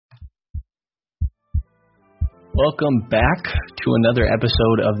Welcome back to another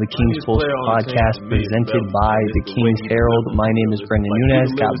episode of the Kings Pulse podcast presented by the Kings Herald. My name is Brendan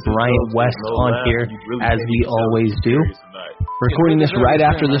Nunez. Got Bryant West on here, as we always do. Recording this right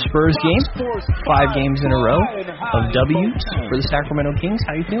after the Spurs game. 5 games in a row of W's for the Sacramento Kings.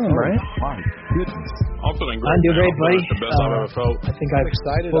 How you feeling, Bryant? I'm feeling great. I'm doing great, buddy. The best I've ever felt. I think I've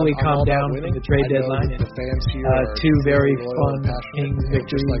fully calmed down from the trade deadline. And, two very fun Kings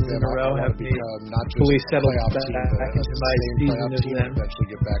victories in a row have me fully settled back into my season as them.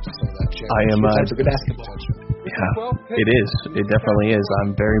 I am. Good basketball. Yeah, it is. It definitely is.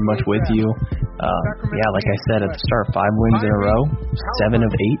 I'm very much with you. Like I said, at the start, 5 wins in a row, 7 of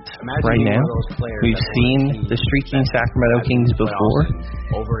 8 right now. We've seen the streaking Sacramento Kings before,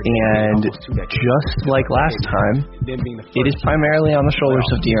 and just like last time, it is primarily on the shoulders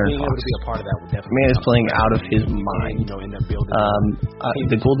of De'Aaron Fox. The man is playing out of his mind.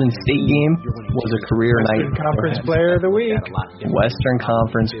 The Golden State game was a career night. Western Conference Player of the Week. Western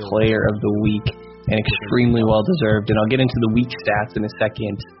Conference Player of the Week, and extremely well deserved. And I'll get into the week stats in a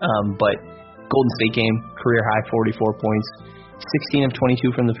second. But Golden State game, career high 44 points, 16 of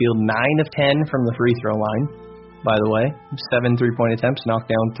 22 from the field, 9 of 10 from the free throw line. By the way, 7 3-point attempts, knocked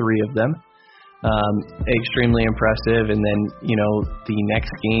down 3 of them. Extremely impressive. And then, the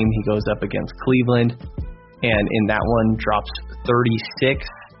next game he goes up against Cleveland, and in that one drops 36.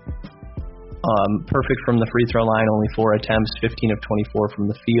 Perfect from the free throw line, only 4 attempts, 15 of 24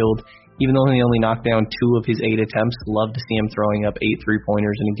 from the field. Even though he only knocked down 2 of his 8 attempts, love to see him throwing up 8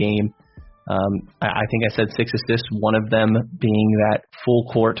 3-pointers in a game. I think I said 6 assists, one of them being that full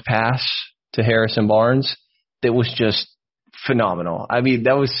court pass to Harrison Barnes. That was just phenomenal. I mean,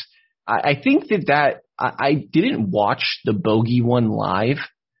 that was, I think that I didn't watch the bogey one live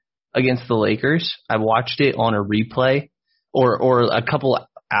against the Lakers. I watched it on a replay or a couple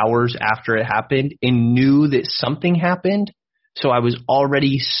hours after it happened and knew that something happened. So I was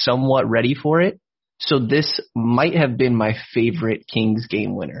already somewhat ready for it. So this might have been my favorite Kings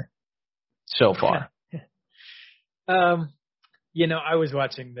game winner so far. I was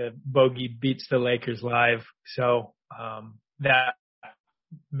watching the Bogey beats the Lakers live, so that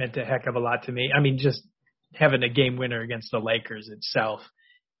meant a heck of a lot to me. I mean, just having a game winner against the Lakers itself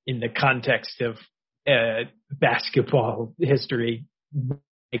in the context of basketball history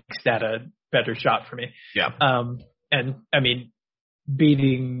makes that a better shot for me. Yeah. And I mean,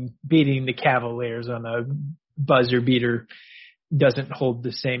 beating the Cavaliers on a buzzer beater doesn't hold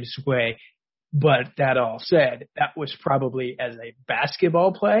the same sway. But that all said, that was probably, as a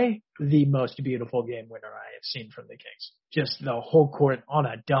basketball play, the most beautiful game winner I have seen from the Kings. Just the whole court on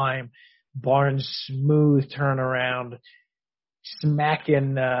a dime, Barnes' smooth turnaround,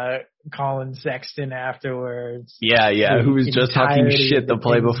 smacking Colin Sexton afterwards. Yeah, who was just talking shit the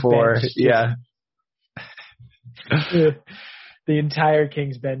play before. Yeah. The entire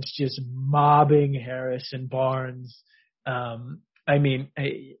Kings bench just mobbing Harrison Barnes.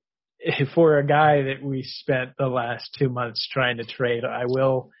 For a guy that we spent the last 2 months trying to trade, I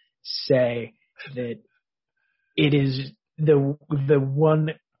will say that it is the one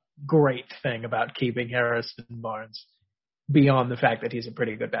great thing about keeping Harrison Barnes, beyond the fact that he's a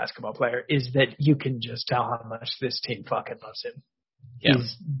pretty good basketball player, is that you can just tell how much this team fucking loves him. Yeah.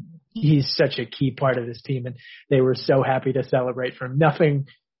 He's such a key part of this team, and they were so happy to celebrate for him. Nothing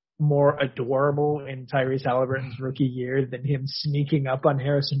more adorable in Tyrese Halliburton's rookie year than him sneaking up on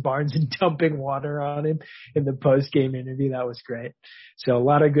Harrison Barnes and dumping water on him in the post-game interview. That was great. So a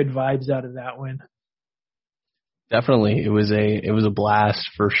lot of good vibes out of that win. Definitely. It was a blast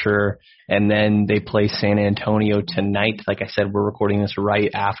for sure. And then they play San Antonio tonight. Like I said, we're recording this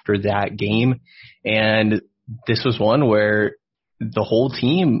right after that game. And this was one where the whole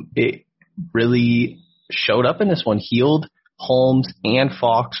team, it really showed up in this one. Hield, Holmes, and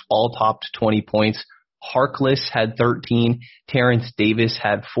Fox all topped 20 points. Harkless had 13. Terrence Davis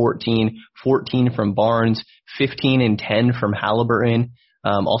had 14. 14 from Barnes. 15 and 10 from Halliburton.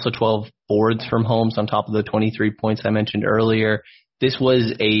 Also 12 boards from Holmes on top of the 23 points I mentioned earlier. This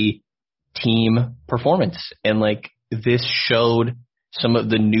was a team performance. And this showed some of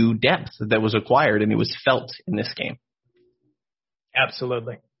the new depth that was acquired, and it was felt in this game.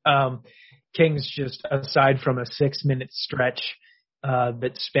 Absolutely. Kings, just aside from a 6-minute stretch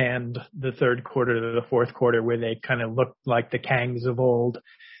that spanned the third quarter to the fourth quarter where they kind of looked like the Kangs of old,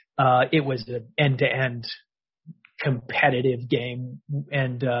 it was an end-to-end competitive game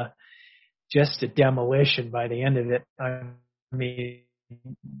and just a demolition by the end of it. I mean,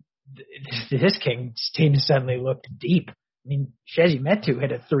 this Kings team suddenly looked deep. I mean, Shezi Metu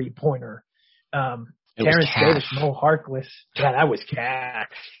hit a 3-pointer. Terrence Davis, Mo Harkless. Yeah, that was cash.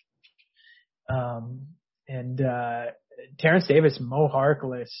 And Terrence Davis, Mo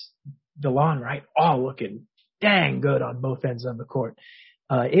Harkless, DeLon Wright, all looking dang good on both ends of the court.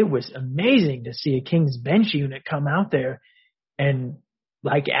 It was amazing to see a Kings bench unit come out there and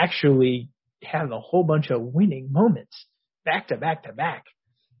like actually have a whole bunch of winning moments back to back to back.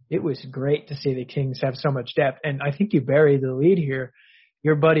 It was great to see the Kings have so much depth. And I think you bury the lead here.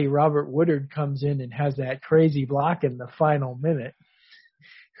 Your buddy Robert Woodard comes in and has that crazy block in the final minute.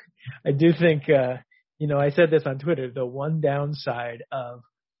 I do think, I said this on Twitter, the one downside of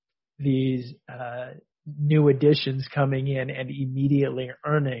these new additions coming in and immediately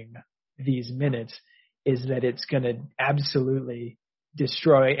earning these minutes is that it's going to absolutely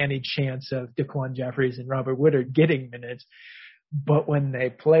destroy any chance of Daquan Jeffries and Robert Woodard getting minutes. But when they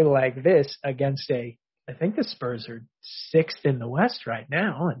play like this against I think the Spurs are 6th in the West right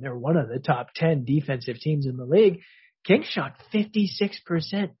now, and they're one of the top 10 defensive teams in the league. Kings shot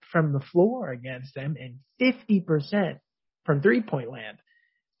 56% from the floor against them and 50% from three-point land.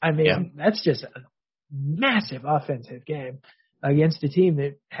 I mean, That's just a massive offensive game against a team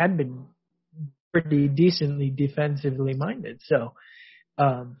that had been pretty decently defensively minded. So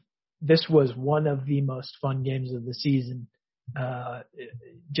this was one of the most fun games of the season.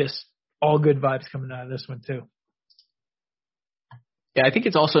 Just all good vibes coming out of this one too. Yeah, I think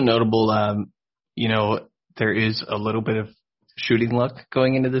it's also notable, there is a little bit of shooting luck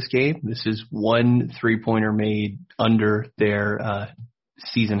going into this game. This is one three-pointer made under their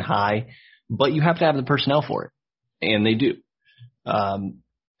season high, but you have to have the personnel for it, and they do.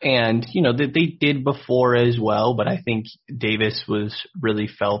 They did before as well, but I think Davis was really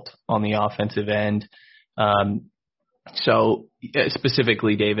felt on the offensive end. So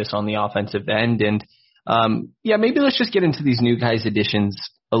specifically Davis on the offensive end. And maybe let's just get into these new guys additions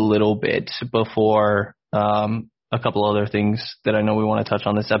a little bit before a couple other things that I know we want to touch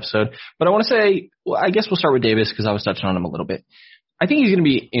on this episode. But I want to say, I guess we'll start with Davis because I was touching on him a little bit. I think he's going to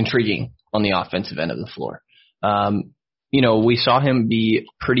be intriguing on the offensive end of the floor. We saw him be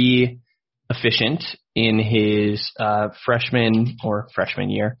pretty efficient in his freshman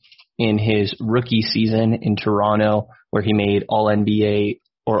year, in his rookie season in Toronto, where he made All-NBA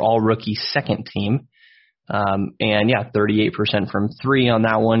or All-Rookie second team. 38% from three on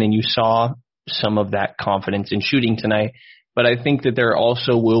that one, and you saw some of that confidence in shooting tonight. But I think that there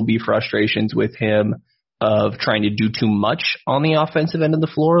also will be frustrations with him of trying to do too much on the offensive end of the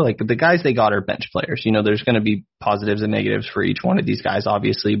floor. Like the guys they got are bench players. There's going to be positives and negatives for each one of these guys,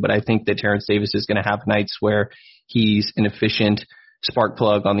 obviously, but I think that Terrence Davis is going to have nights where he's an efficient spark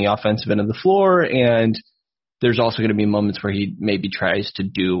plug on the offensive end of the floor, and there's also going to be moments where he maybe tries to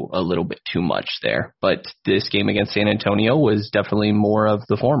do a little bit too much there. But this game against San Antonio was definitely more of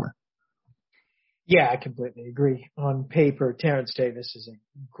the former. Yeah, I completely agree. On paper, Terrence Davis is a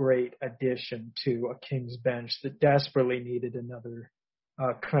great addition to a Kings bench that desperately needed another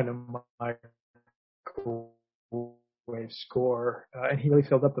kind of microwave score. And he really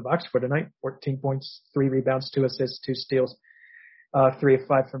filled up the box score tonight. 14 points, 3 rebounds, 2 assists, 2 steals, 3 of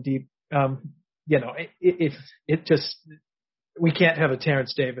 5 from deep. We can't have a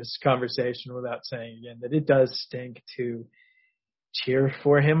Terrence Davis conversation without saying again that it does stink to cheer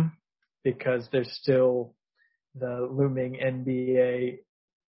for him, because there's still the looming NBA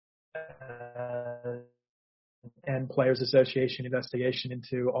and Players Association investigation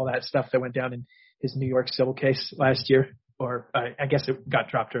into all that stuff that went down in his New York civil case last year, or I guess it got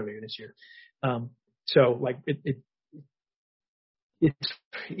dropped earlier this year. It's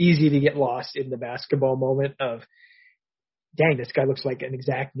easy to get lost in the basketball moment of, dang, this guy looks like an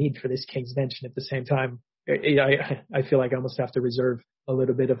exact need for this Kings bench. And at the same time, I feel like I almost have to reserve a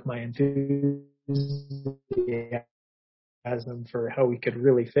little bit of my enthusiasm for how we could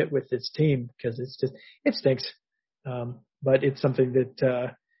really fit with this team, because it stinks. But it's something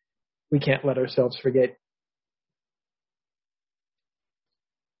that we can't let ourselves forget.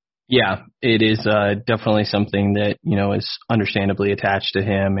 Yeah, it is definitely something that, is understandably attached to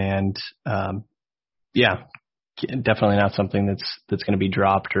him, and definitely not something that's going to be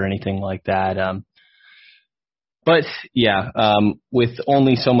dropped or anything like that. With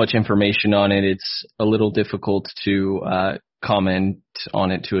only so much information on it, it's a little difficult to comment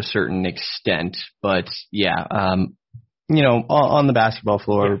on it to a certain extent. But on the basketball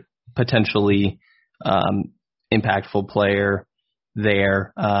floor, potentially impactful player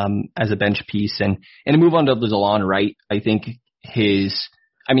there as a bench piece. And to move on to DeLon Wright, I think it's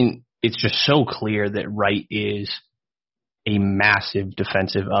just so clear that Wright is a massive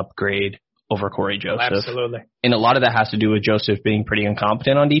defensive upgrade over Corey Joseph. Absolutely. And a lot of that has to do with Joseph being pretty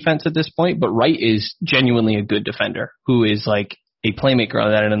incompetent on defense at this point, but Wright is genuinely a good defender who is like a playmaker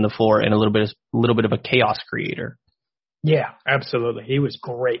on that end of the floor and a little bit of a chaos creator. Yeah, absolutely. He was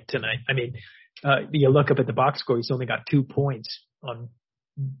great tonight. I mean, you look up at the box score, he's only got 2 points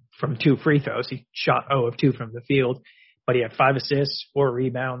from 2 free throws. He shot 0 of 2 from the field, but he had 5 assists, 4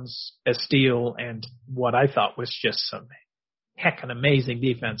 rebounds, a steal, and what I thought was just some heck an amazing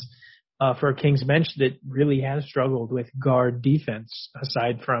defense for a Kings bench that really has struggled with guard defense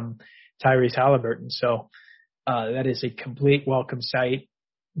aside from Tyrese Halliburton. So that is a complete welcome sight.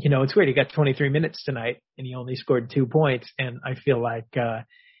 You know, it's weird. He got 23 minutes tonight and he only scored 2 points. And I feel like,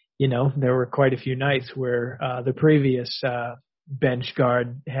 you know, there were quite a few nights where the previous bench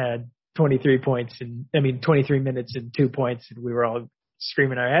guard had 23 minutes and 2 points, and we were all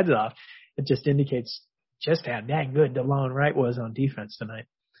screaming our heads off. It just indicates just how dang good DeLone Wright was on defense tonight.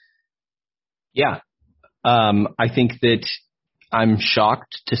 Yeah. I think that I'm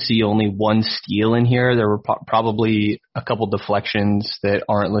shocked to see only 1 steal in here. There were probably a couple deflections that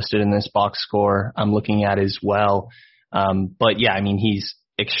aren't listed in this box score I'm looking at as well. But yeah, I mean, he's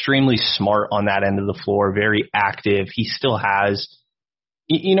extremely smart on that end of the floor, very active. He still has,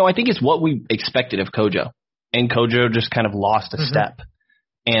 you know, I think it's what we expected of Kojo. And Kojo just kind of lost a step.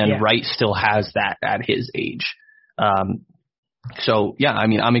 And Wright still has that at his age. So, yeah, I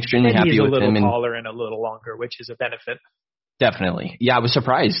mean, I'm extremely happy with him. He's a little taller and a little longer, which is a benefit. Definitely. Yeah, I was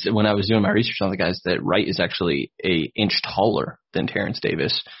surprised when I was doing my research on the guys that Wright is actually an inch taller than Terrence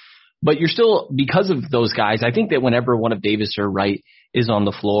Davis. But you're still, because of those guys, I think that whenever one of Davis or Wright is on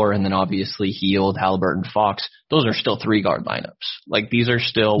the floor, and then obviously Hield, Halliburton, Fox, those are still 3-guard lineups. Like, these are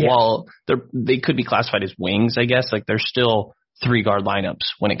still, while they could be classified as wings, I guess, like they're still 3-guard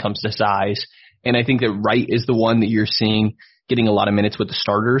lineups when it comes to size. And I think that Wright is the one that you're seeing getting a lot of minutes with the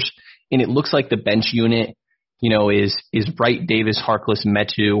starters. And it looks like the bench unit, you know, is Wright, Davis, Harkless,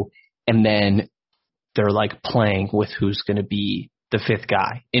 Metu, and then they're like playing with who's going to be the 5th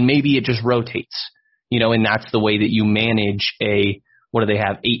guy. And maybe it just rotates, you know, and that's the way that you manage what do they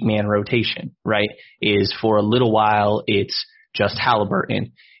have, 8-man rotation, right? Is for a little while, it's just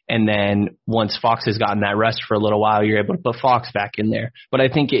Halliburton. And then once Fox has gotten that rest for a little while, you're able to put Fox back in there. But I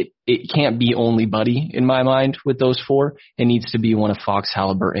think it can't be only Buddy in my mind with those 4. It needs to be one of Fox,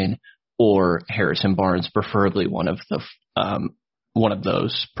 Halliburton, or Harrison Barnes, preferably one of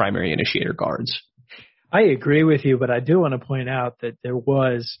those primary initiator guards. I agree with you, but I do want to point out that there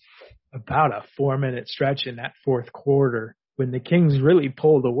was about a 4-minute stretch in that 4th quarter when the Kings really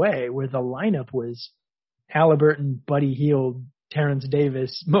pulled away, where the lineup was Halliburton, Buddy Hield, Terrence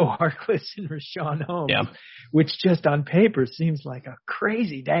Davis, Mo Harkless, and Richaun Holmes, which just on paper seems like a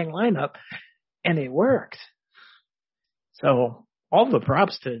crazy dang lineup, and it worked. So all the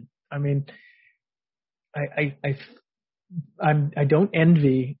props to, I mean, I don't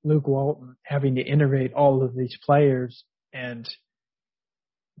envy Luke Walton having to integrate all of these players, and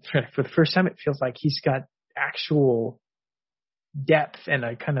for the first time, it feels like he's got actual depth and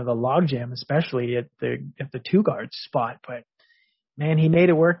a kind of a logjam, especially at the 2-guard spot. But man, he made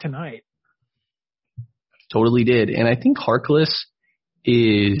it work tonight. Totally did, and I think Harkless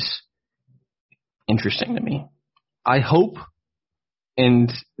is interesting to me. I hope.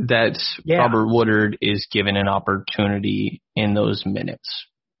 And that Robert Woodard is given an opportunity in those minutes.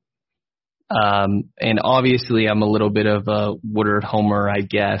 And obviously I'm a little bit of a Woodard homer, I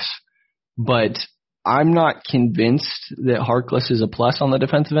guess, but I'm not convinced that Harkless is a plus on the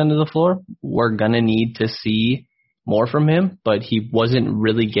defensive end of the floor. We're going to need to see more from him, but he wasn't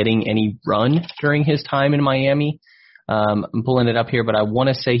really getting any run during his time in Miami. I'm pulling it up here, but I want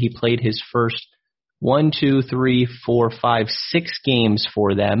to say he played his first 6 games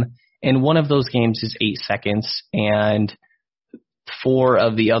for them, and one of those games is 8 seconds, and 4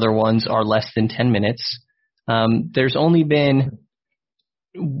 of the other ones are less than 10 minutes. There's only been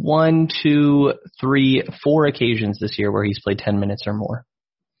 4 occasions this year where he's played 10 minutes or more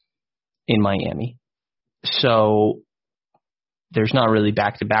in Miami. So there's not really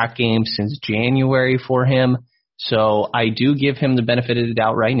back-to-back games since January for him. So I do give him the benefit of the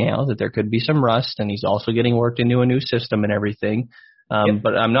doubt right now that there could be some rust, and he's also getting worked into a new system and everything.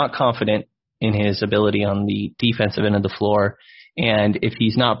 But I'm not confident in his ability on the defensive end of the floor. And if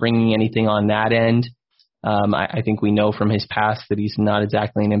he's not bringing anything on that end, I think we know from his past that he's not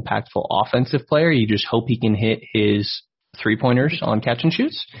exactly an impactful offensive player. You just hope he can hit his 3-pointers on catch and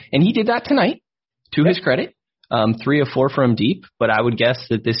shoots. And he did that tonight, to his credit. 3 of 4 from deep, but I would guess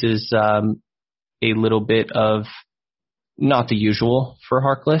that this is a little bit of not the usual for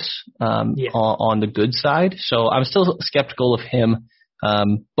Harkless on the good side. So I'm still skeptical of him,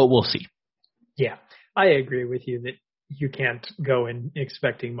 but we'll see. Yeah, I agree with you that, you can't go in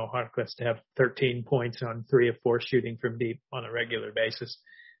expecting Mo Harkless to have 13 points on 3 of 4 shooting from deep on a regular basis.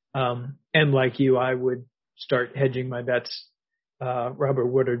 And like you, I would start hedging my bets. Robert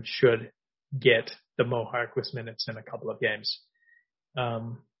Woodard should get the Mo Harkless minutes in a couple of games.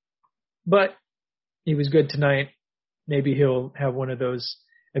 But he was good tonight. Maybe he'll have one of those.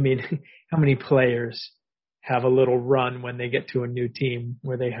 I mean, how many players have a little run when they get to a new team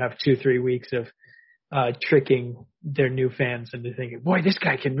where they have 2-3 weeks of tricking their new fans into thinking, boy, this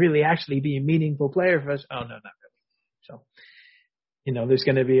guy can really actually be a meaningful player for us. Oh, no, not really. So, there's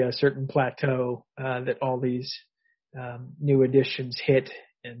going to be a certain plateau that all these new additions hit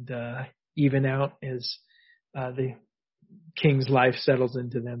and even out as the Kings' life settles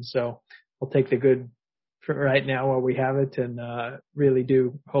into them. So I'll take the good for right now while we have it, and really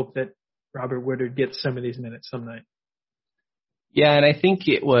do hope that Robert Woodard gets some of these minutes some night. Yeah, and I think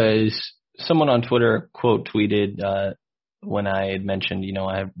it was someone on Twitter quote tweeted when I had mentioned,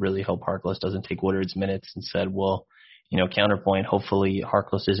 I really hope Harkless doesn't take Woodard's minutes, and said, well, counterpoint, hopefully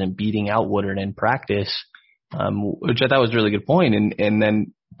Harkless isn't beating out Woodard in practice, which I thought was a really good point, and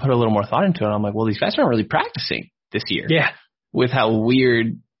then put a little more thought into it. I'm like, well, these guys aren't really practicing this year. Yeah. With how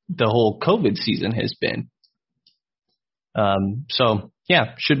weird the whole COVID season has been. So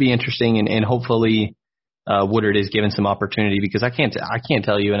yeah, should be interesting, and hopefully Woodard is given some opportunity, because I can't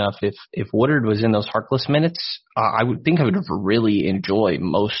tell you enough. If Woodard was in those Harkless minutes, I would think I would really enjoy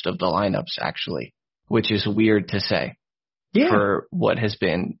most of the lineups, actually, which is weird to say for what has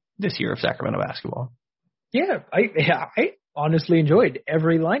been this year of Sacramento basketball. Yeah, I honestly enjoyed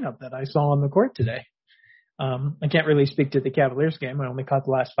every lineup that I saw on the court today. I can't really speak to the Cavaliers game. I only caught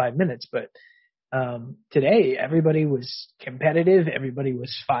the last 5 minutes, but today everybody was competitive. Everybody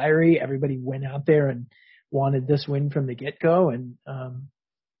was fiery. Everybody went out there and wanted this win from the get-go. And,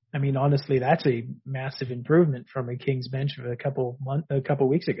 honestly, that's a massive improvement from a Kings bench of a couple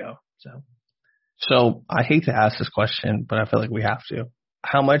weeks ago. So I hate to ask this question, but I feel like we have to.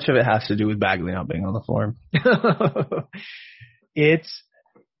 How much of it has to do with Bagley not being on the floor? It's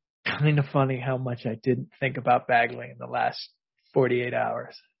kind of funny how much I didn't think about Bagley in the last 48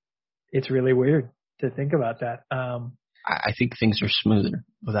 hours. It's really weird to think about that. I think things are smoother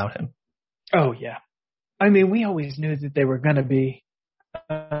without him. Oh, yeah. We always knew that they were going to be.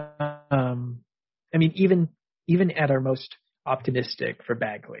 Even at our most optimistic for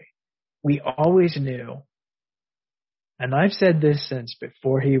Bagley, we always knew, and I've said this since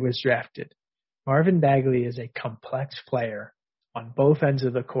before he was drafted, Marvin Bagley is a complex player on both ends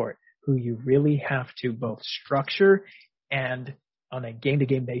of the court who you really have to both structure and on a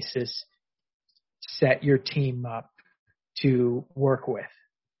game-to-game basis set your team up to work with.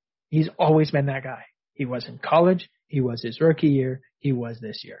 He's always been that guy. He was in college. He was his rookie year. He was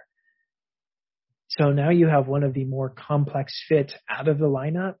this year. So now you have one of the more complex fits out of the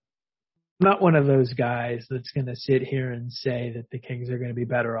lineup. Not one of those guys that's going to sit here and say that the Kings are going to be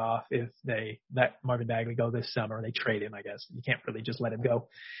better off if they let Marvin Bagley go this summer. They trade him, I guess. You can't really just let him go,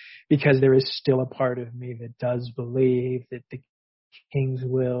 because there is still a part of me that does believe that the Kings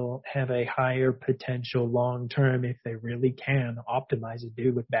will have a higher potential long term if they really can optimize a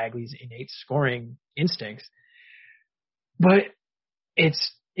dude with Bagley's innate scoring instincts. But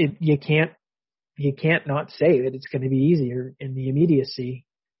you can't not say that it's going to be easier in the immediacy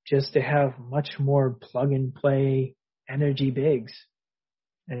just to have much more plug and play energy bigs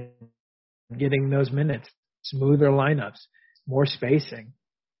and getting those minutes, smoother lineups, more spacing.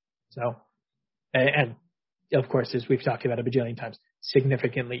 So, and of course, as we've talked about a bajillion times,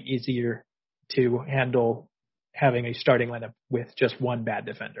 significantly easier to handle having a starting lineup with just one bad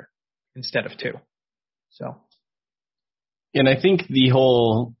defender instead of two. So, and I think the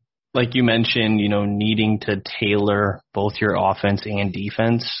whole, like you mentioned, needing to tailor both your offense and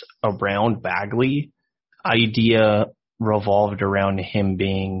defense around Bagley idea revolved around him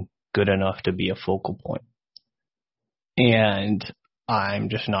being good enough to be a focal point. And I'm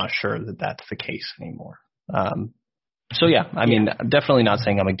just not sure that that's the case anymore. I'm definitely not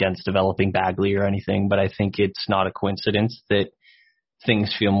saying I'm against developing Bagley or anything, but I think it's not a coincidence that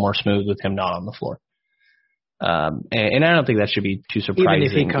things feel more smooth with him not on the floor. And I don't think that should be too surprising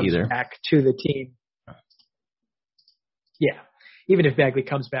even if he comes either. Back to the team. Yeah. Even if Bagley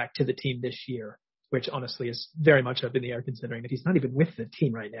comes back to the team this year, which honestly is very much up in the air considering that he's not even with the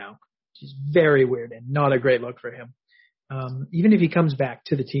team right now, which is very weird and not a great look for him. Even if he comes back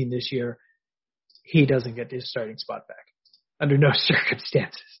to the team this year, he doesn't get his starting spot back under no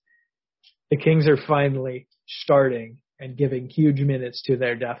circumstances. The Kings are finally starting and giving huge minutes to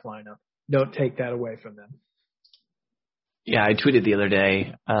their death lineup. Don't take that away from them. Yeah, I tweeted the other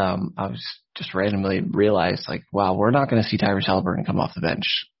day. I was just randomly realized, like, wow, we're not going to see Tyrese Haliburton come off the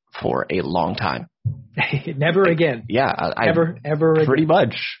bench for a long time. Never again. Yeah, ever pretty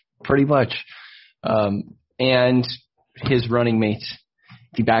again. much. And his running mate,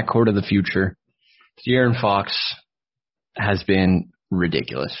 the backcourt of the future, De'Aaron Fox, has been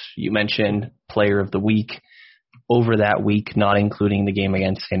ridiculous. You mentioned player of the week. Over that week, not including the game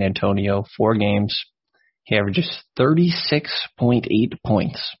against San Antonio, 4 games, he averages 36.8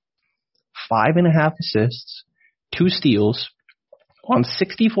 points, 5.5 assists, 2 steals, on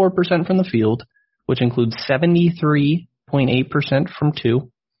 64% from the field, which includes 73.8% from 2,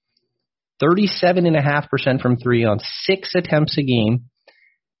 37.5% from 3 on 6 attempts a game,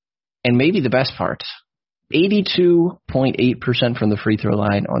 and maybe the best part, 82.8% from the free throw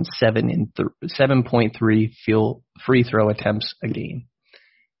line on 7.3 free throw attempts a game.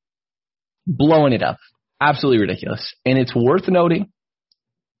 Blowing it up. Absolutely ridiculous. And it's worth noting,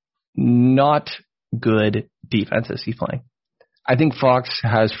 not good defenses he's playing. I think Fox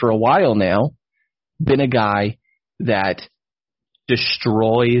has, for a while now, been a guy that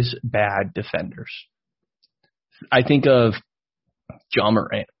destroys bad defenders. I think of Ja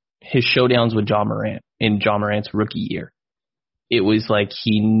Morant, his showdowns with Ja Morant in Ja Morant's rookie year. It was like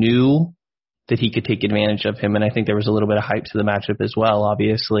he knew that he could take advantage of him, and I think there was a little bit of hype to the matchup as well,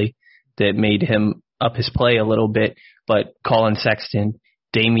 obviously, that made him up his play a little bit. But Colin Sexton,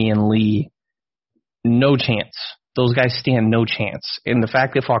 Damian Lee, no chance. Those guys stand no chance. And the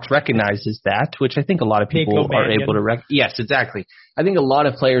fact that Fox recognizes that, which I think a lot of people are able to yes, exactly. I think a lot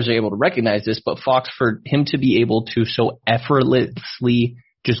of players are able to recognize this, but Fox, for him to be able to so effortlessly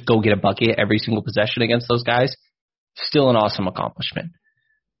just go get a bucket every single possession against those guys, still an awesome accomplishment.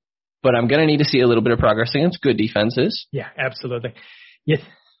 But I'm going to need to see a little bit of progress against good defenses. Yeah, absolutely. Yes.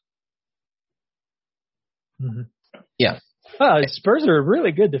 Mm-hmm. Yeah. Spurs are a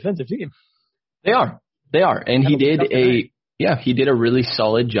really good defensive team. They are. And he did a really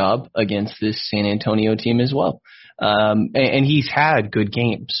solid job against this San Antonio team as well. And he's had good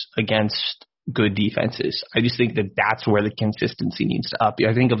games against good defenses. I just think that that's where the consistency needs to up.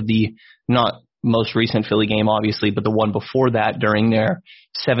 I think of the not most recent Philly game, obviously, but the one before that during their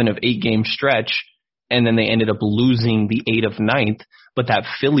 7 of 8 game stretch, and then they ended up losing the 8 of 9th. But that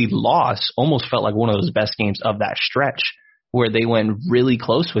Philly loss almost felt like one of those best games of that stretch, where they went really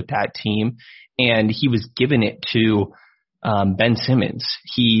close with that team, and he was giving it to Ben Simmons.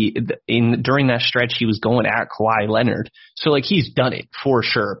 During that stretch, he was going at Kawhi Leonard. So, like, he's done it for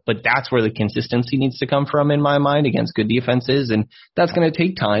sure, but that's where the consistency needs to come from in my mind against good defenses, and that's going to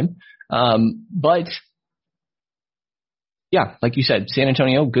take time. But yeah, like you said, San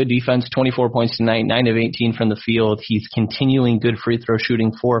Antonio, good defense, 24 points tonight, 9 of 18 from the field. He's continuing good free throw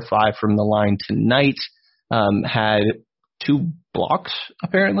shooting, 4 of 5 from the line tonight. Had 2 blocks,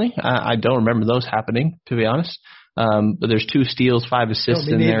 apparently. I don't remember those happening, to be honest. But there's 2 steals, 5 assists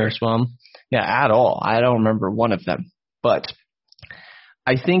in there as well. Yeah, at all. I don't remember one of them. But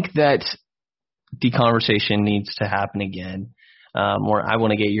I think that the conversation needs to happen again. Or I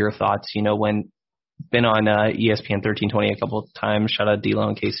want to get your thoughts. You know, when been on ESPN 1320 a couple of times. Shout out D'Lo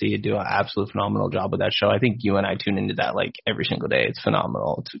and Casey. You do an absolute phenomenal job with that show. I think you and I tune into that like every single day. It's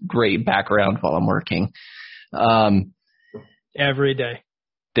phenomenal. It's great background while I'm working. Every day.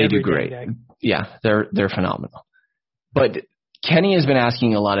 They do great. Yeah, they're phenomenal. But Kenny has been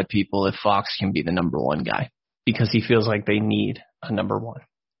asking a lot of people if Fox can be the number 1 guy because he feels like they need a number 1.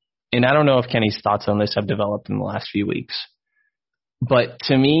 And I don't know if Kenny's thoughts on this have developed in the last few weeks. But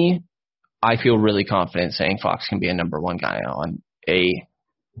to me, I feel really confident saying Fox can be a number 1 guy on a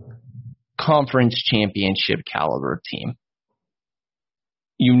conference championship caliber team.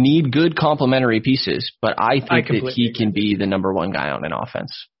 You need good complementary pieces, but I think that he can be the number 1 guy on an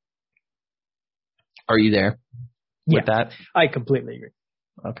offense. Are you there with that? I completely agree.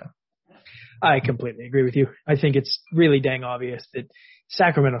 Okay. I completely agree with you. I think it's really dang obvious that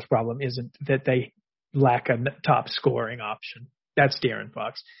Sacramento's problem isn't that they lack a top scoring option. That's De'Aaron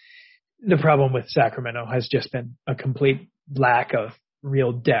Fox. The problem with Sacramento has just been a complete lack of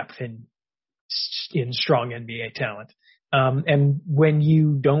real depth in strong NBA talent. And when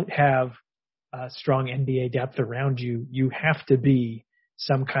you don't have strong NBA depth around you, you have to be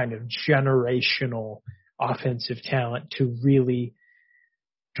some kind of generational offensive talent to really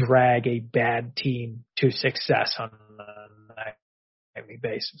drag a bad team to success on a nightly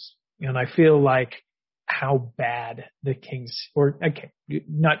basis. And I feel like how bad the Kings, or okay,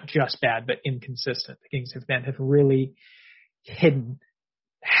 not just bad, but inconsistent the Kings have been, have really hidden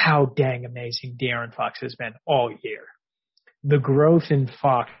how dang amazing De'Aaron Fox has been all year. The growth in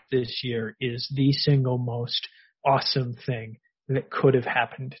Fox this year is the single most awesome thing that could have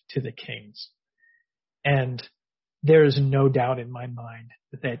happened to the Kings. And there is no doubt in my mind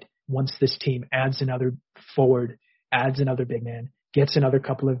that once this team adds another forward, adds another big man, gets another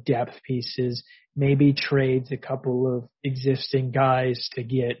couple of depth pieces, maybe trades a couple of existing guys to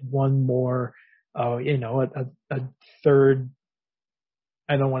get one more, a third,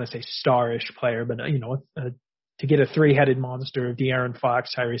 I don't want to say starish player, but, to get a three-headed monster of De'Aaron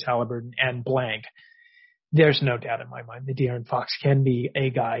Fox, Tyrese Halliburton, and blank. There's no doubt in my mind that De'Aaron Fox can be a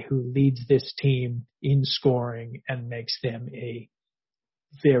guy who leads this team in scoring and makes them a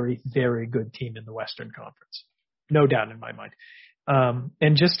very, very good team in the Western Conference. No doubt in my mind.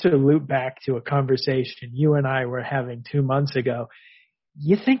 And just to loop back to a conversation you and I were having 2 months ago,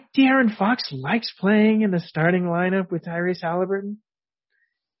 you think De'Aaron Fox likes playing in the starting lineup with Tyrese Halliburton?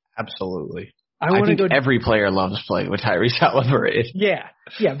 Absolutely. I think every player loves playing with Tyrese Halliburton. Yeah,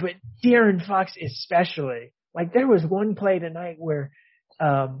 but De'Aaron Fox especially. Like, there was one play tonight where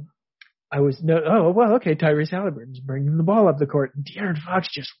Tyrese Halliburton's bringing the ball up the court. And De'Aaron Fox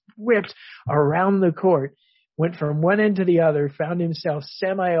just whipped around the court, went from one end to the other, found himself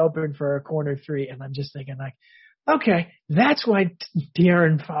semi-open for a corner three. And I'm just thinking, like, okay, that's why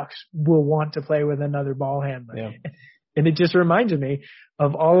De'Aaron Fox will want to play with another ball handler. Yeah. And it just reminded me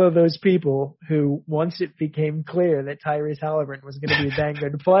of all of those people who, once it became clear that Tyrese Halliburton was going to be a dang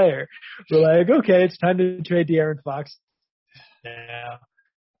good player, were like, okay, it's time to trade De'Aaron Fox now.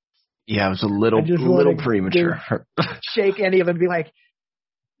 Yeah, it was a little premature. Shake any of them and be like,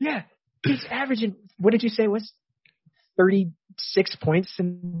 yeah, he's averaging, what did you say was 36 points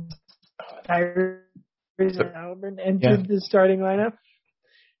in Tyrese Halliburton entered the starting lineup?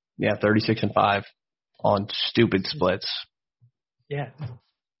 Yeah, 36 and 5 on stupid splits. Yeah.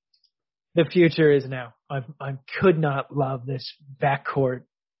 The future is now. I could not love this backcourt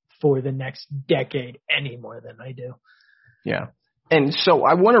for the next decade any more than I do. Yeah. And so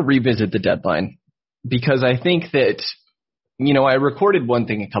I want to revisit the deadline because I think that, I recorded one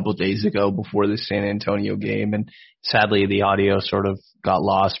thing a couple of days ago before the San Antonio game, and sadly the audio sort of got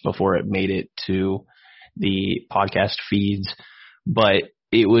lost before it made it to the podcast feeds. But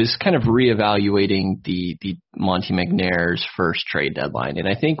it was kind of reevaluating the Monte McNair's first trade deadline. And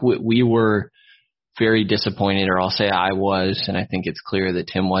I think we were very disappointed, or I'll say I was, and I think it's clear that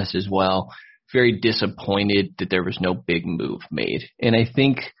Tim was as well, very disappointed that there was no big move made. And I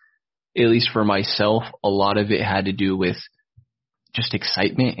think, at least for myself, a lot of it had to do with just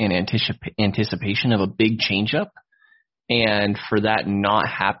excitement and anticipation of a big changeup. And for that not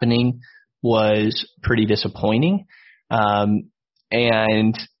happening was pretty disappointing.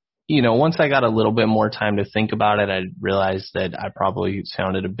 And, once I got a little bit more time to think about it, I realized that I probably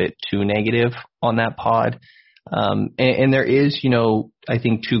sounded a bit too negative on that pod. And there is, I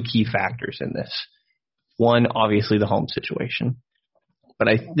think 2 key factors in this. One, obviously the home situation. But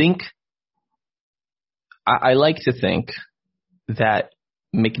I think, I like to think that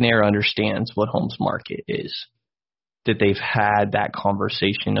McNair understands what Holmes' market is, that they've had that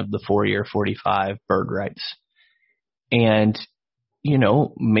conversation of the 4-year, 45 bird rights. And,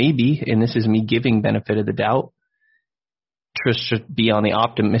 maybe, and this is me giving benefit of the doubt, to be on the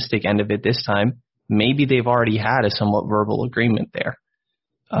optimistic end of it this time, maybe they've already had a somewhat verbal agreement there.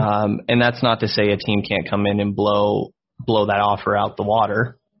 And that's not to say a team can't come in and blow that offer out the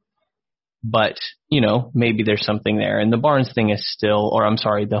water. But, maybe there's something there. And the Barnes thing is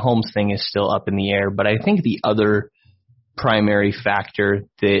the Holmes thing is still up in the air. But I think the other primary factor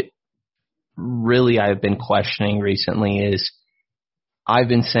that really I've been questioning recently is I've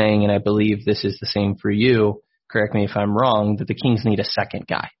been saying, and I believe this is the same for you, correct me if I'm wrong, that the Kings need a second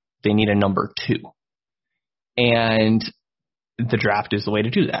guy. They need a number 2. And the draft is the way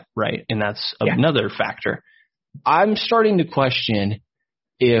to do that, right? And that's another factor. I'm starting to question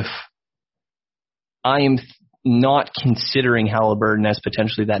if I am not considering Halliburton as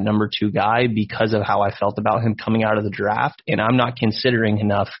potentially that number 2 guy because of how I felt about him coming out of the draft, and I'm not considering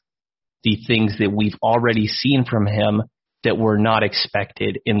enough the things that we've already seen from him that were not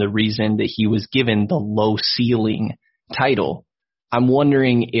expected in the reason that he was given the low ceiling title. I'm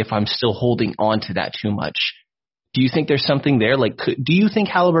wondering if I'm still holding on to that too much. Do you think there's something there? Like, do you think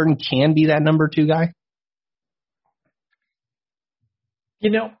Halliburton can be that number 2 guy?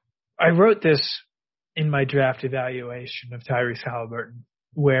 I wrote this in my draft evaluation of Tyrese Halliburton,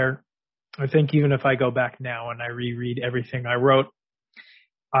 where I think even if I go back now and I reread everything I wrote,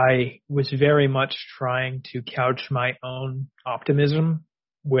 I was very much trying to couch my own optimism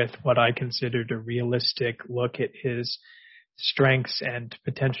with what I considered a realistic look at his strengths and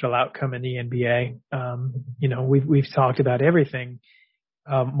potential outcome in the NBA. We've talked about everything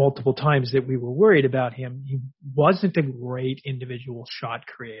multiple times that we were worried about him. He wasn't a great individual shot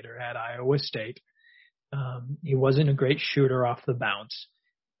creator at Iowa State. He wasn't a great shooter off the bounce.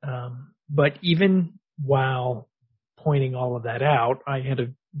 But even while pointing all of that out, I had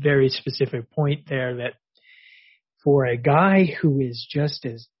a very specific point there that for a guy who is just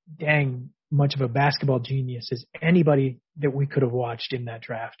as dang much of a basketball genius as anybody that we could have watched in that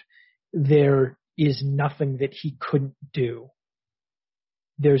draft, there is nothing that he couldn't do.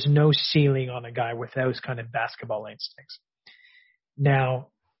 There's no ceiling on a guy with those kind of basketball instincts. Now,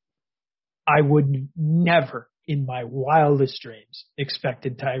 I would never in my wildest dreams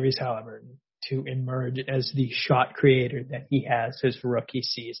expected Tyrese Halliburton to emerge as the shot creator that he has his rookie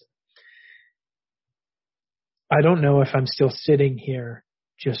season. I don't know if I'm still sitting here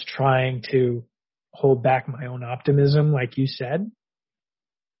just trying to hold back my own optimism, like you said.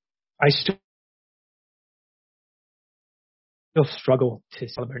 I still struggle to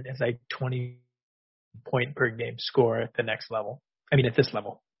see Halliburton as a 20-point per game scorer at the next level. I mean, at this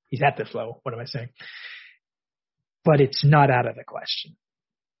level. He's at this level. What am I saying? But it's not out of the question.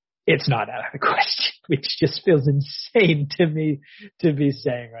 It's not out of the question, which just feels insane to me to be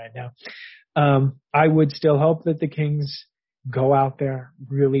saying right now. I would still hope that the Kings go out there,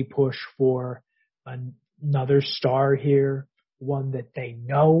 really push for another star here, one that they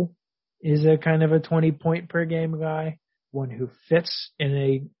know is a kind of a 20-point per game guy, one who fits in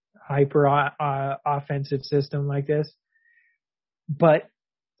a hyper offensive system like this. But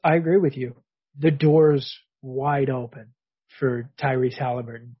I agree with you. The door's wide open for Tyrese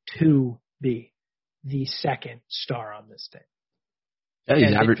Halliburton to be the second star on this team.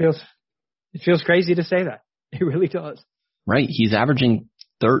 Yeah, it feels crazy to say that. It really does. Right. He's averaging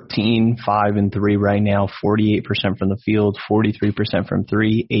 13, 5, and 3 right now, 48% from the field, 43% from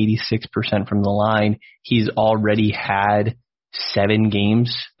 3, 86% from the line. He's already had 7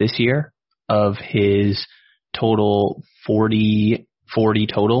 games this year of his total 40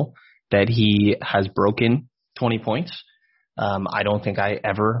 total that he has broken 20 points. I don't think I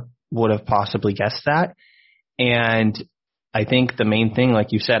ever would have possibly guessed that. And I think the main thing,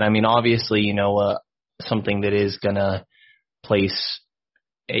 like you said, I mean, obviously, something that is going to place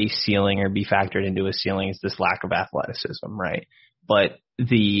a ceiling or be factored into a ceiling is this lack of athleticism, right? But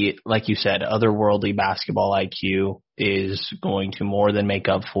like you said, otherworldly basketball IQ is going to more than make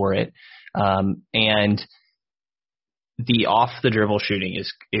up for it. And the off the dribble shooting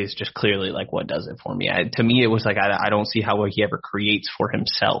is just clearly like what does it for me. To me, it was like, I don't see how he ever creates for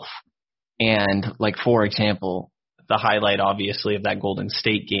himself. And like, for example, the highlight obviously of that Golden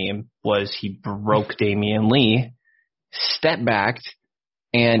State game was he broke Damian Lee, step backed,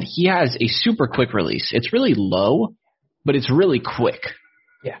 and he has a super quick release. It's really low, but it's really quick.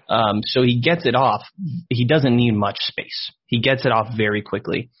 Yeah. So he gets it off. He doesn't need much space. He gets it off very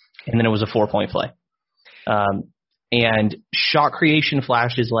quickly. And then it was a 4-point play. And shot creation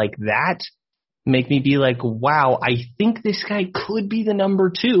flashes like that make me be like, wow, I think this guy could be the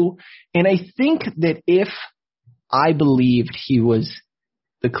number 2. And I think that if I believed he was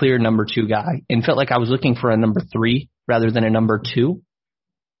the clear number 2 guy and felt like I was looking for a number 3 rather than a number 2,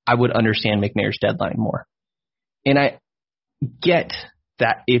 I would understand McNair's deadline more. And I get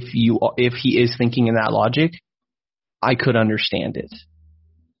that if he is thinking in that logic, I could understand it.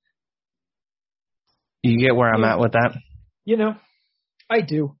 You get where I'm at with that? I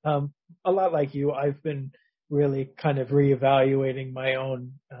do. A lot like you, I've been really kind of reevaluating my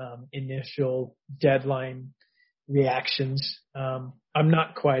own initial deadline reactions. I'm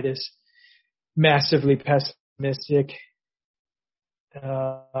not quite as massively pessimistic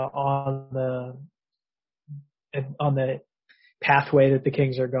on the pathway that the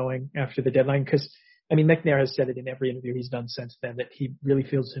Kings are going after the deadline, because I mean, McNair has said it in every interview he's done since then that he really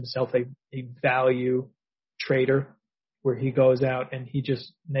feels himself a value trader, where he goes out and he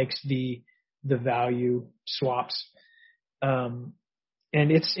just makes the value swaps. And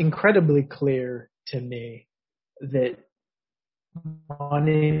it's incredibly clear to me that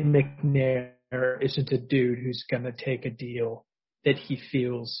Monte McNair isn't a dude who's going to take a deal that he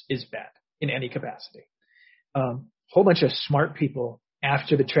feels is bad in any capacity. Whole bunch of smart people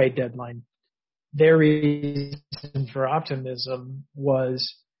after the trade deadline, their reason for optimism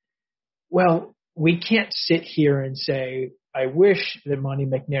was, well, we can't sit here and say, I wish that Monte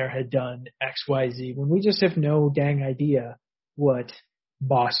McNair had done X, Y, Z, when we just have no dang idea what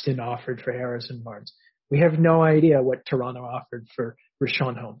Boston offered for Harrison Barnes. We have no idea what Toronto offered for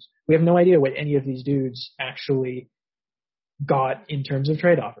Richaun Holmes. We have no idea what any of these dudes actually got in terms of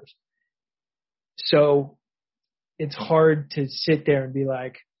trade offers. So it's hard to sit there and be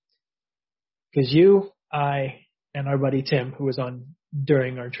like, because you, I, and our buddy Tim, who was on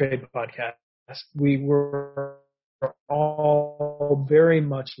during our trade podcast, we were all very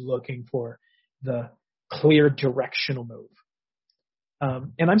much looking for the clear directional move.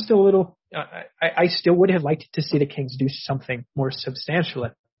 And I'm still a little, I still would have liked to see the Kings do something more substantial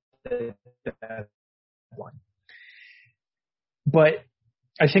at the deadline. But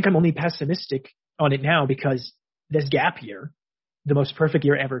I think I'm only pessimistic on it now because this gap year, the most perfect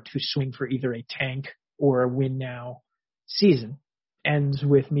year ever to swing for either a tank or a win now season, ends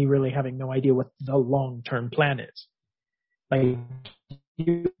with me really having no idea what the long-term plan is. Like,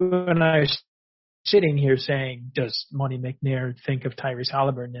 you and I are sitting here saying, does Monty McNair think of Tyrese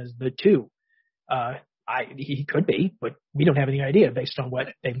Halliburton as the two? He could be, but we don't have any idea based on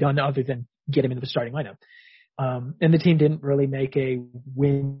what they've done other than get him into the starting lineup. And the team didn't really make a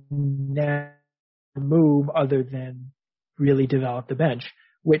win now move other than really develop the bench,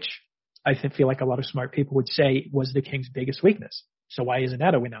 which I feel like a lot of smart people would say was the Kings' biggest weakness. So why isn't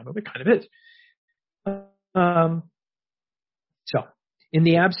that a win now move? It kind of is. So in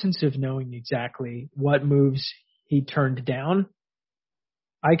the absence of knowing exactly what moves he turned down,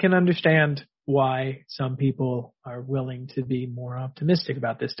 I can understand why some people are willing to be more optimistic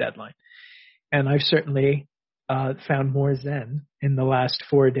about this deadline. And I've certainly found more zen in the last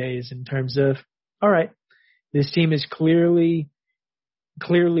 4 days in terms of, all right, this team is clearly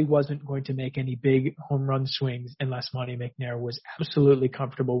wasn't going to make any big home run swings unless Monty McNair was absolutely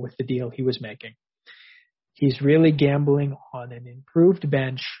comfortable with the deal he was making. He's really gambling on an improved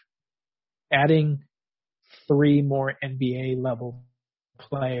bench, adding 3 more NBA level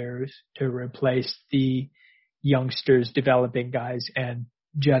players to replace the youngsters, developing guys, and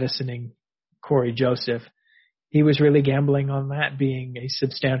jettisoning Corey Joseph. He was really gambling on that being a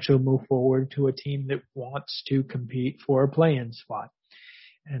substantial move forward to a team that wants to compete for a play-in spot.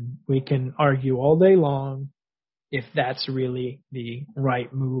 And we can argue all day long if that's really the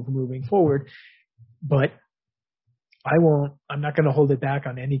right move moving forward. But I'm not going to hold it back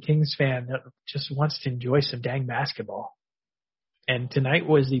on any Kings fan that just wants to enjoy some dang basketball. And tonight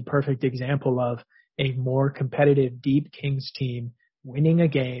was the perfect example of a more competitive, deep Kings team winning a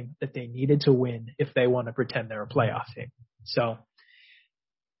game that they needed to win if they want to pretend they're a playoff team. So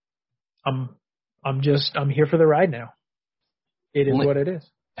I'm here for the ride now. It is what it is.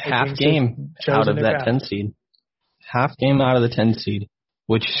 Half game out of that 10 seed. Half game out of the 10 seed,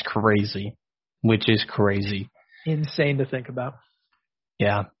 which is crazy. Insane to think about.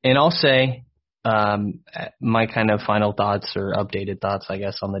 Yeah. And I'll say my kind of final thoughts or updated thoughts, I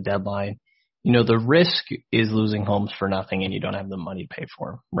guess, on the deadline. You know, the risk is losing homes for nothing and you don't have the money to pay for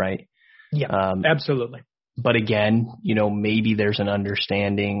them, right? Yeah, absolutely. But again, you know, maybe there's an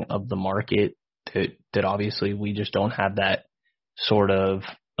understanding of the market that obviously we just don't have that sort of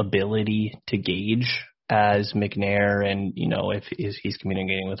ability to gauge as McNair and, you know, if he's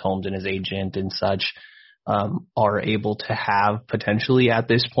communicating with Holmes and his agent and such are able to have potentially at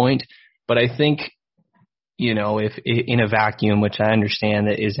this point. But I think, you know, if in a vacuum, which I understand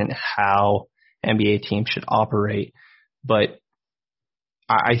that isn't how NBA teams should operate, but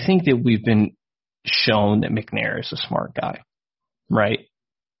I think that we've been shown that McNair is a smart guy, right?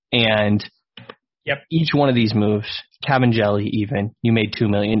 And yep, each one of these moves, Cavangeli even, you made $2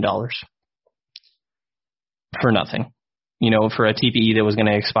 million for nothing, you know, for a TPE that was going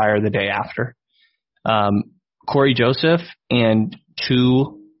to expire the day after. Corey Joseph and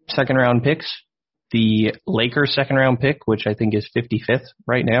 2 second-round picks, the Lakers second-round pick, which I think is 55th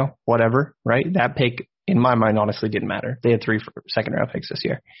right now, whatever, right? That pick, in my mind, honestly didn't matter. They had 3 second-round picks this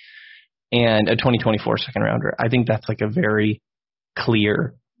year. And a 2024 second-rounder. I think that's like a very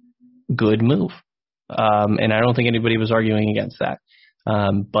clear, good move. And I don't think anybody was arguing against that.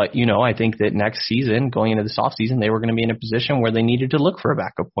 But, you know, I think that next season, going into this offseason, they were going to be in a position where they needed to look for a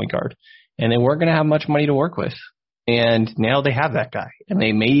backup point guard. And they weren't going to have much money to work with. And now they have that guy. And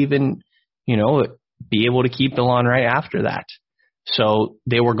they may even, you know, be able to keep DeLon right after that. So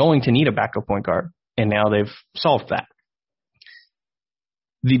they were going to need a backup point guard. And now they've solved that.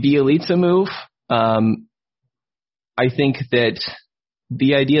 The Bjelica move, I think that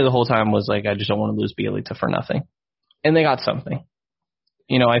the idea the whole time was like, I just don't want to lose Bjelica for nothing. And they got something.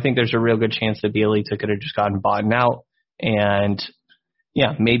 You know, I think there's a real good chance that Bjelica could have just gotten bought out. And,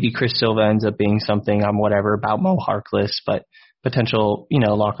 yeah, maybe Chris Silva ends up being something I'm whatever about Mo Harkless, but potential, you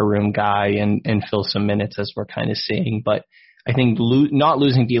know, locker room guy and fill some minutes as we're kind of seeing. But I think not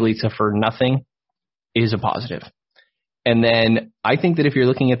losing Bjelica for nothing is a positive. And then I think that if you're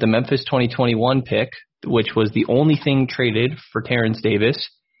looking at the Memphis 2021 pick, which was the only thing traded for Terrence Davis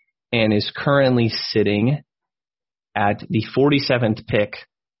and is currently sitting at the 47th pick,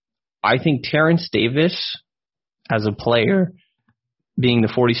 I think Terrence Davis as a player being the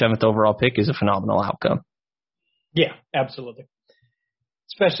 47th overall pick is a phenomenal outcome. Yeah, absolutely.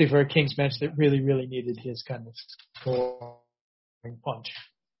 Especially for a Kings bench that really, really needed his kind of scoring punch.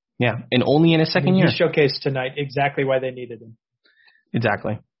 Yeah, and only in his second year. He showcased tonight exactly why they needed him.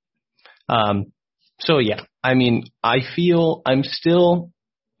 Exactly. So, yeah, I mean, I feel I'm still,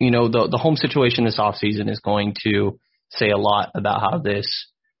 the home situation this offseason is going to say a lot about how this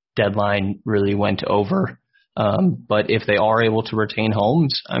deadline really went over. But if they are able to retain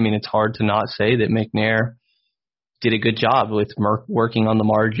Holmes, I mean, it's hard to not say that McNair did a good job with working on the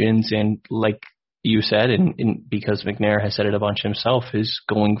margins. And like you said, and because McNair has said it a bunch himself, is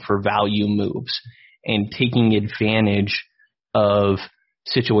going for value moves and taking advantage of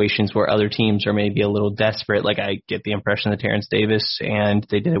situations where other teams are maybe a little desperate. Like I get the impression that Terrence Davis, and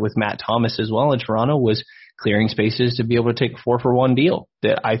they did it with Matt Thomas as well in Toronto, was clearing spaces to be able to take a 4-for-1 deal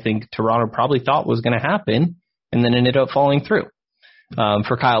that I think Toronto probably thought was going to happen and then ended up falling through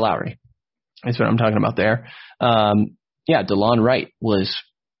for Kyle Lowry. That's what I'm talking about there. DeLon Wright was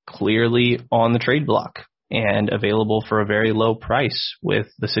clearly on the trade block and available for a very low price with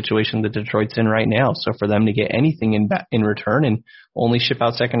the situation that Detroit's in right now. So for them to get anything in return and only ship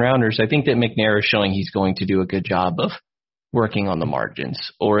out second rounders, I think that McNair is showing he's going to do a good job of working on the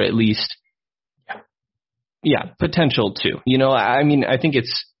margins, or at least, potential to. I mean, I think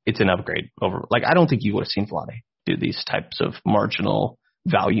it's an upgrade over. Like, I don't think you would have seen Vlade do these types of marginal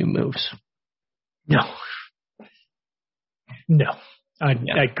value moves. No,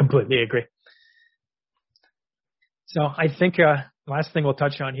 I completely agree. So I think last thing we'll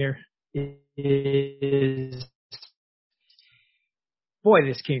touch on here is, boy,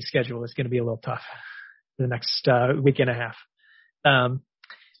 this Kings schedule is going to be a little tough the next week and a half.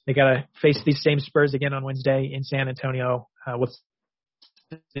 They got to face these same Spurs again on Wednesday in San Antonio. We'll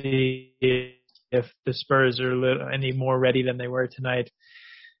see if the Spurs are any more ready than they were tonight.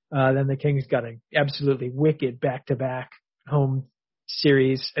 Then the Kings got an absolutely wicked back-to-back home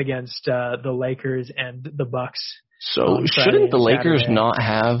series against the Lakers and the Bucks. So shouldn't the Lakers not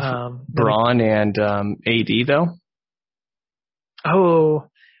have Braun and AD, though? Oh,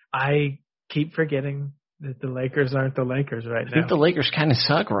 I keep forgetting that the Lakers aren't the Lakers right now. I think the Lakers kind of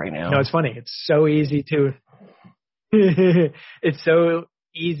suck right now. No, it's funny. It's so easy to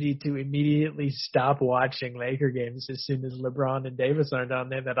immediately stop watching Laker games as soon as LeBron and Davis aren't on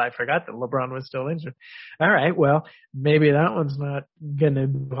there that I forgot that LeBron was still injured. All right, well, maybe that one's not going to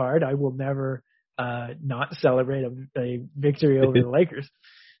be hard. I will never not celebrate a victory over the Lakers.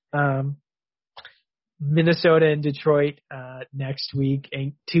 Minnesota and Detroit next week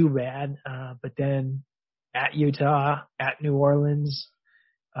ain't too bad, but then at Utah, at New Orleans,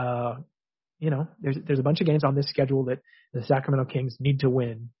 there's a bunch of games on this schedule that the Sacramento Kings need to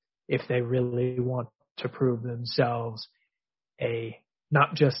win if they really want to prove themselves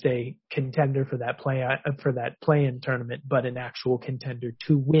not just a contender for that play-in tournament, but an actual contender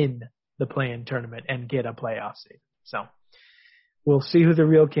to win the play-in tournament and get a playoff seed. So we'll see who the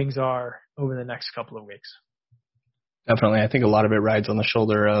real Kings are over the next couple of weeks. Definitely. I think a lot of it rides on the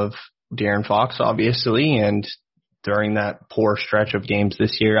shoulder of De'Aaron Fox, obviously, and during that poor stretch of games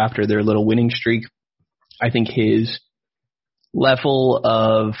this year after their little winning streak, I think his level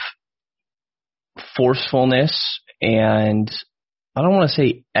of forcefulness and, I don't want to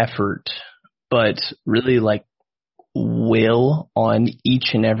say effort, but really like will on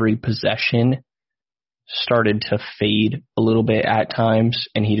each and every possession started to fade a little bit at times,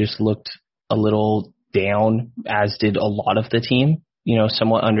 and he just looked a little down, as did a lot of the team,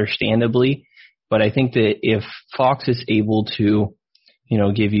 somewhat understandably. But I think that if Fox is able to,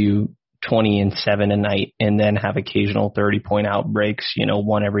 give you 20 and 7 a night and then have occasional 30-point outbreaks,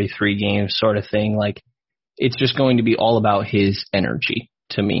 one every 3 games sort of thing, like, it's just going to be all about his energy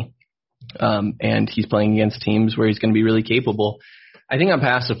to me. And he's playing against teams where he's going to be really capable. I think I'm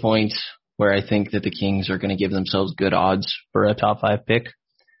past the point where I think that the Kings are going to give themselves good odds for a top 5 pick.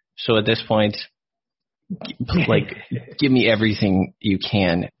 So at this point, give me everything you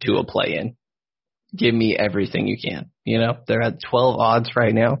can to a play-in. Give me everything you can. They're at 12 odds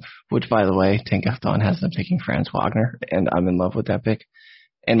right now, which, by the way, Tinkoff Don has them taking Franz Wagner, and I'm in love with that pick.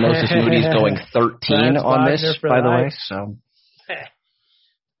 And Moses Moody's going 13 on this, by the way. So,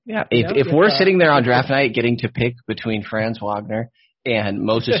 yeah, if we're sitting there on draft night getting to pick between Franz Wagner and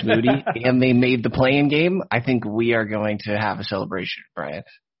Moses Moody, and they made the play-in game, I think we are going to have a celebration, Brian.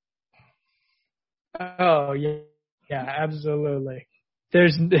 Oh, yeah, absolutely.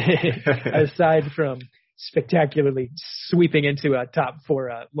 There's, aside from spectacularly sweeping into a top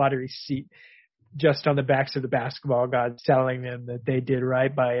 4 lottery seat just on the backs of the basketball gods, telling them that they did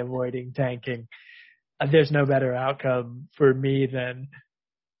right by avoiding tanking, there's no better outcome for me than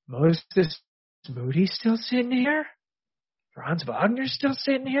Moses Moody's still sitting here. Franz Wagner's still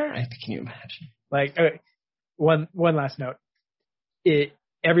sitting here. Can you imagine? Like, one last note.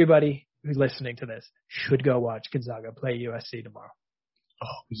 Everybody who's listening to this should go watch Gonzaga play USC tomorrow.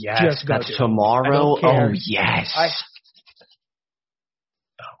 Oh, yes. That's tomorrow. Oh, yes.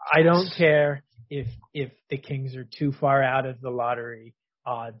 I don't care if the Kings are too far out of the lottery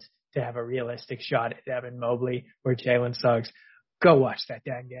odds to have a realistic shot at Evan Mobley or Jalen Suggs. Go watch that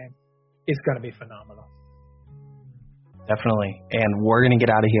damn game. It's going to be phenomenal. Definitely. And we're going to get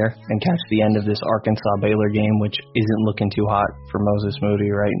out of here and catch the end of this Arkansas-Baylor game, which isn't looking too hot for Moses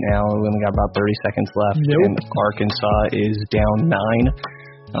Moody right now. We only got about 30 seconds left, and Arkansas is down 9.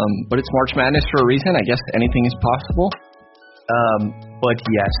 But it's March Madness for a reason. I guess anything is possible. But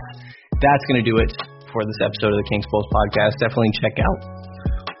yes, that's going to do it for this episode of the Kings Pulse podcast. Definitely check out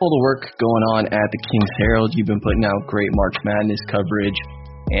all the work going on at the Kings Herald. You've been putting out great March Madness coverage,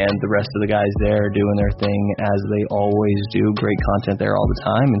 and the rest of the guys there are doing their thing as they always do. Great content there all the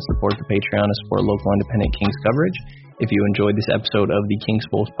time, and support the Patreon to support local independent Kings coverage. If you enjoyed this episode of the Kings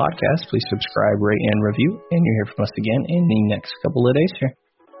Pulse podcast, please subscribe, rate, and review, and you'll hear from us again in the next couple of days here.